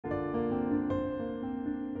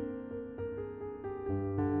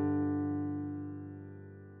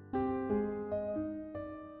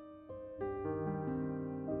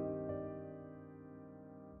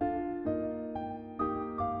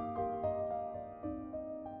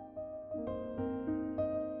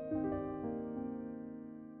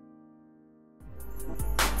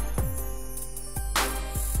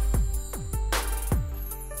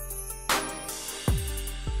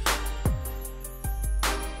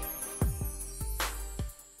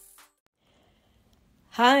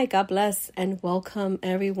Hi, God bless, and welcome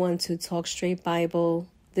everyone to Talk Straight Bible.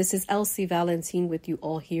 This is Elsie Valentine with you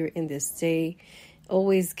all here in this day,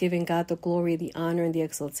 always giving God the glory, the honor, and the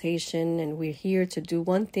exaltation. And we're here to do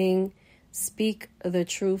one thing, speak the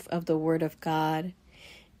truth of the Word of God.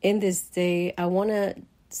 In this day, I want to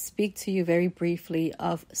speak to you very briefly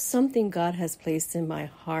of something God has placed in my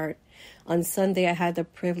heart. On Sunday, I had the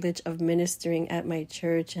privilege of ministering at my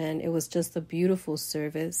church, and it was just a beautiful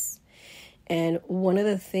service. And one of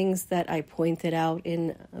the things that I pointed out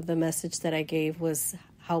in the message that I gave was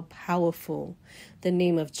how powerful the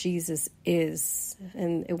name of Jesus is.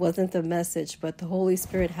 And it wasn't the message, but the Holy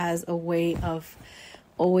Spirit has a way of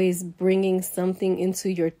always bringing something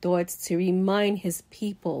into your thoughts to remind his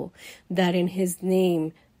people that in his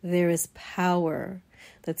name there is power.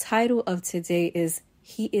 The title of today is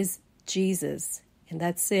He is Jesus. And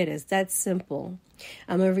that's it. It's that simple.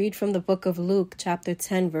 I'm going to read from the book of Luke, chapter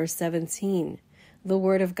 10, verse 17. The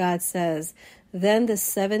word of God says, "Then the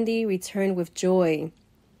 70 returned with joy,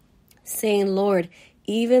 saying, 'Lord,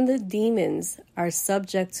 even the demons are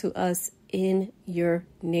subject to us in your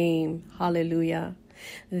name.'" Hallelujah.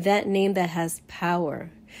 That name that has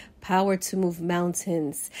power to move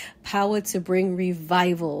mountains, power to bring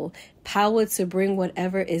revival, power to bring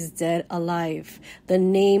whatever is dead alive. The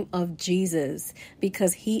name of Jesus,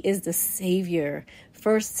 because he is the Savior.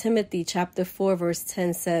 1 Timothy chapter 4 verse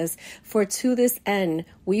 10 says, "For to this end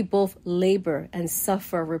we both labor and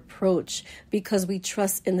suffer reproach, because we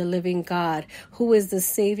trust in the living God, who is the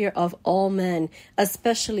Savior of all men,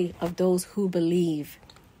 especially of those who believe."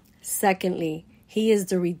 Secondly, he is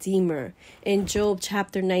the Redeemer. In Job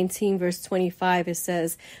chapter 19, verse 25, it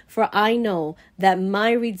says, "For I know that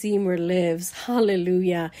my Redeemer lives,"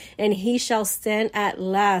 hallelujah, "and he shall stand at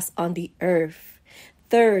last on the earth."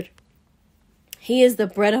 Third, he is the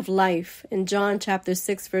bread of life. In John chapter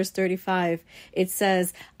 6, verse 35, it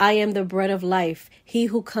says, "I am the bread of life. He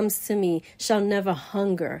who comes to me shall never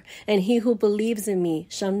hunger, and he who believes in me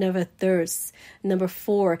shall never thirst." Number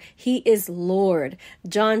 4, he is Lord.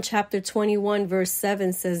 John chapter 21, verse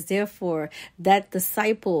 7 says, "Therefore, that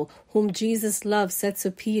disciple whom Jesus loved said to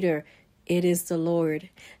Peter, 'It is the Lord.'"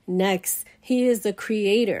 Next, he is the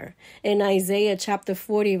Creator. In Isaiah chapter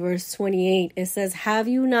 40, verse 28, it says, "Have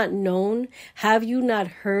you not known? Have you not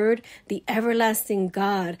heard? The everlasting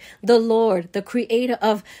God, the Lord, the Creator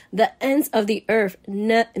of the ends of the earth,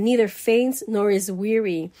 neither faints nor is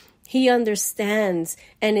weary. He understands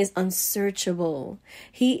and is unsearchable."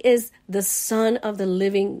 He is the Son of the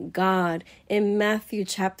living God. In Matthew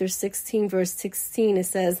chapter 16, verse 16, it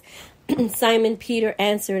says, "Simon Peter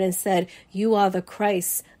answered and said, 'You are the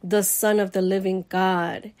Christ, the Son of the living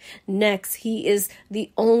God.'" Next, he is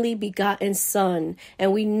the only begotten Son.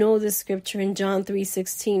 And we know the scripture in John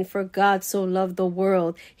 3:16, "For God so loved the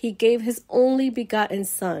world, he gave his only begotten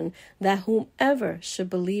Son, that whomever should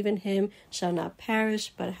believe in him shall not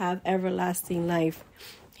perish, but have everlasting life."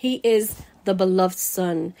 He is the beloved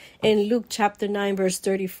Son. In Luke chapter 9, verse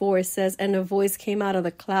 34, it says, "And a voice came out of the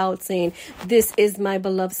cloud saying, 'This is my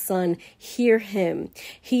beloved Son, hear him.'"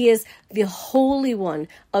 He is the Holy One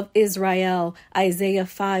of Israel. Isaiah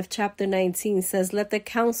 5, chapter 19 says, "Let the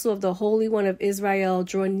counsel of the Holy One of Israel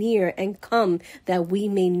draw near and come, that we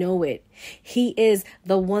may know it." He is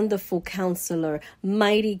the wonderful counselor,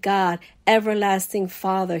 mighty God, everlasting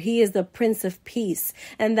Father. He is the Prince of Peace.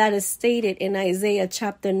 And that is stated in Isaiah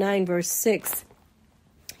chapter 9, verse 6.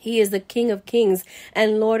 He is the King of Kings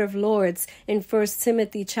and Lord of Lords. In 1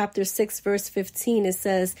 Timothy chapter 6, verse 15, it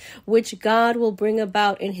says, "Which God will bring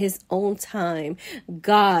about in his own time."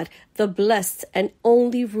 God, the blessed and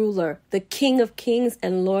only ruler, the King of Kings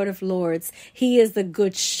and Lord of Lords. He is the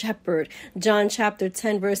good shepherd. John chapter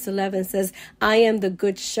 10, verse 11 says, "I am the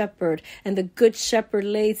good shepherd, and the good shepherd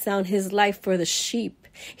lays down his life for the sheep."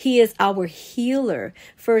 He is our healer.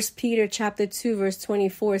 1 Peter chapter 2, verse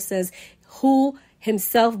 24 says, "Who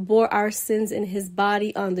himself bore our sins in his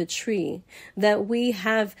body on the tree, that we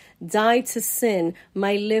have died to sin,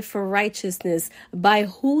 might live for righteousness, by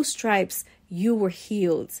whose stripes you were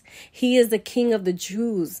healed." He is the King of the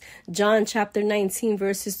Jews. John chapter 19,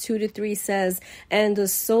 verses 2-3 says, "And the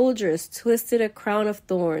soldiers twisted a crown of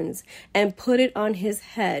thorns and put it on his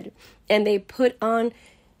head, and they put on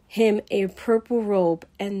him a purple robe,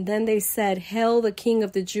 and then they said, 'Hail the King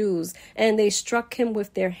of the Jews,' and they struck him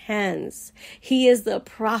with their hands." He is the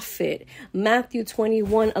prophet. Matthew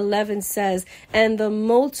 21:11 says, "And the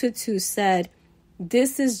multitude said,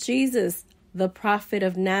 'This is Jesus, the prophet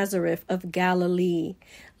of Nazareth of Galilee.'"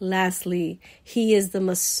 Lastly, he is the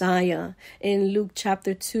Messiah. In Luke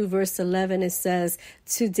chapter 2, verse 11, it says,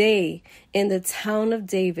 "Today, in the town of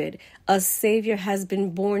David, a Savior has been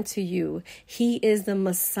born to you. He is the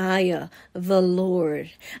Messiah, the Lord."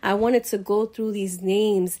 I wanted to go through these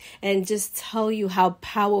names and just tell you how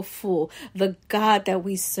powerful the God that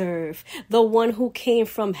we serve, the one who came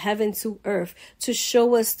from heaven to earth to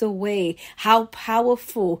show us the way, how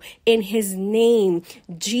powerful in his name,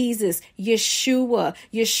 Jesus, Yeshua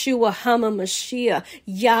HaMashiach,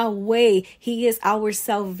 Yahweh, he is our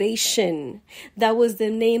salvation. That was the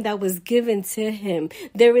name that was given to him.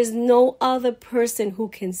 There is no other person who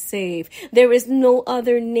can save. There is no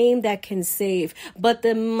other name that can save but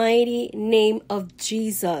the mighty name of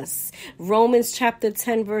Jesus. Romans chapter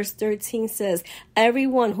 10 verse 13 says,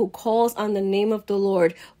 "Everyone who calls on the name of the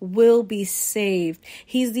Lord will be saved."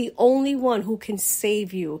 He's the only one who can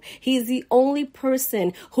save you. He's the only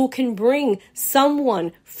person who can bring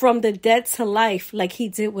someone from the dead to life like he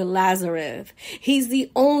did with Lazarus. He's the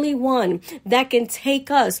only one that can take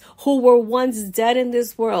us who were once dead in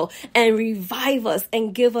this world and revive us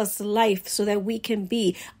and give us life so that we can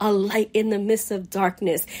be a light in the midst of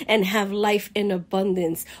darkness and have life in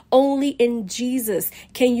abundance. Only in Jesus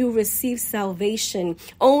can you receive salvation.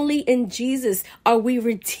 Only in Jesus are we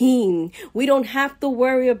redeemed. We don't have to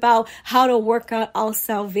worry about how to work out our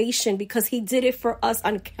salvation because he did it for us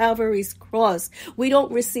on Calvary's cross. We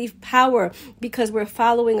don't receive power because we're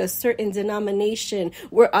following a certain denomination.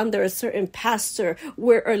 We're under a certain pastor.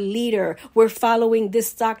 We're a leader. We're following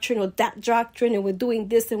this doctrine or that doctrine, and we're doing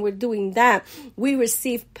this and we're doing that. We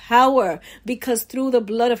receive power because through the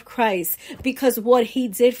blood of Christ, because what he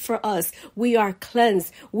did for us, we are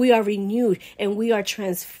cleansed, we are renewed, and we are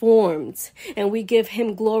transformed. And we give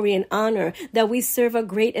him glory and honor that we serve a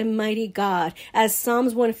great and mighty God. As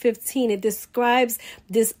Psalms 115, it describes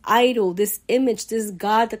this idol, this image, this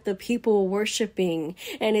God that the people were worshiping.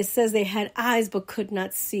 And it says they had eyes but could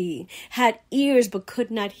not see, had ears but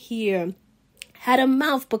could not hear, had a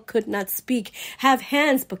mouth but could not speak, have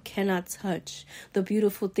hands but cannot touch. The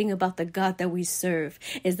beautiful thing about the God that we serve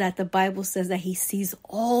is that the Bible says that he sees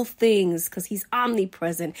all things because he's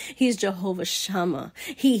omnipresent. He's Jehovah Shammah.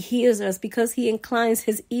 He hears us because he inclines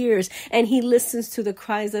his ears and he listens to the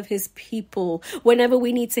cries of his people. Whenever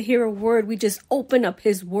we need to hear a word, we just open up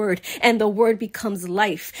his word and the word becomes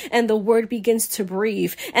life and the word begins to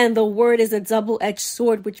breathe. And the word is a double-edged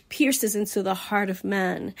sword which pierces into the heart of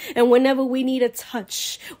man. And whenever we need a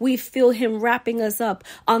touch, we feel him wrapping us up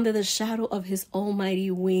under the shadow of his almighty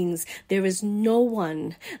wings. There is no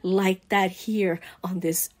one like that here on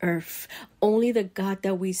this earth. Only the God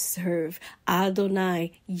that we serve,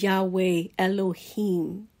 Adonai, Yahweh,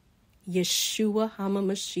 Elohim, Yeshua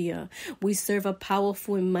HaMashiach. We serve a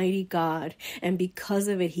powerful and mighty God, and because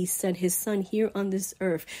of it, he sent his son here on this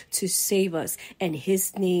earth to save us, and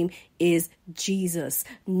his name is Jesus.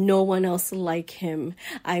 No one else like him.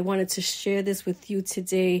 I wanted to share this with you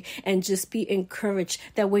today and just be encouraged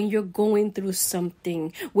that when you're going through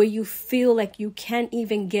something where you feel like you can't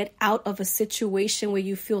even get out of a situation, where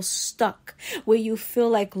you feel stuck, where you feel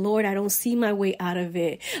like, Lord, I don't see my way out of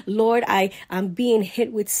it. Lord, I'm being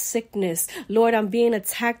hit with sickness. Lord, I'm being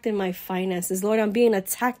attacked in my finances. Lord, I'm being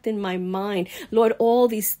attacked in my mind. Lord, all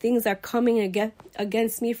these things are coming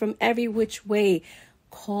against me from every which way.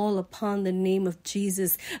 Call upon the name of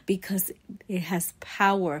Jesus because it has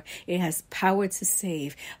power. It has power to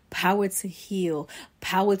save, power to heal,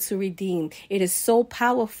 power to redeem. It is so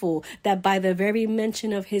powerful that by the very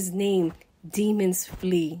mention of his name, demons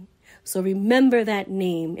flee. So remember that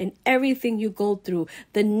name in everything you go through.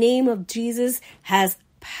 The name of Jesus has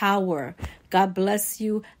power. God bless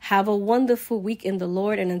you. Have a wonderful week in the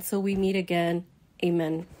Lord. And until we meet again,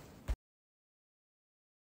 amen.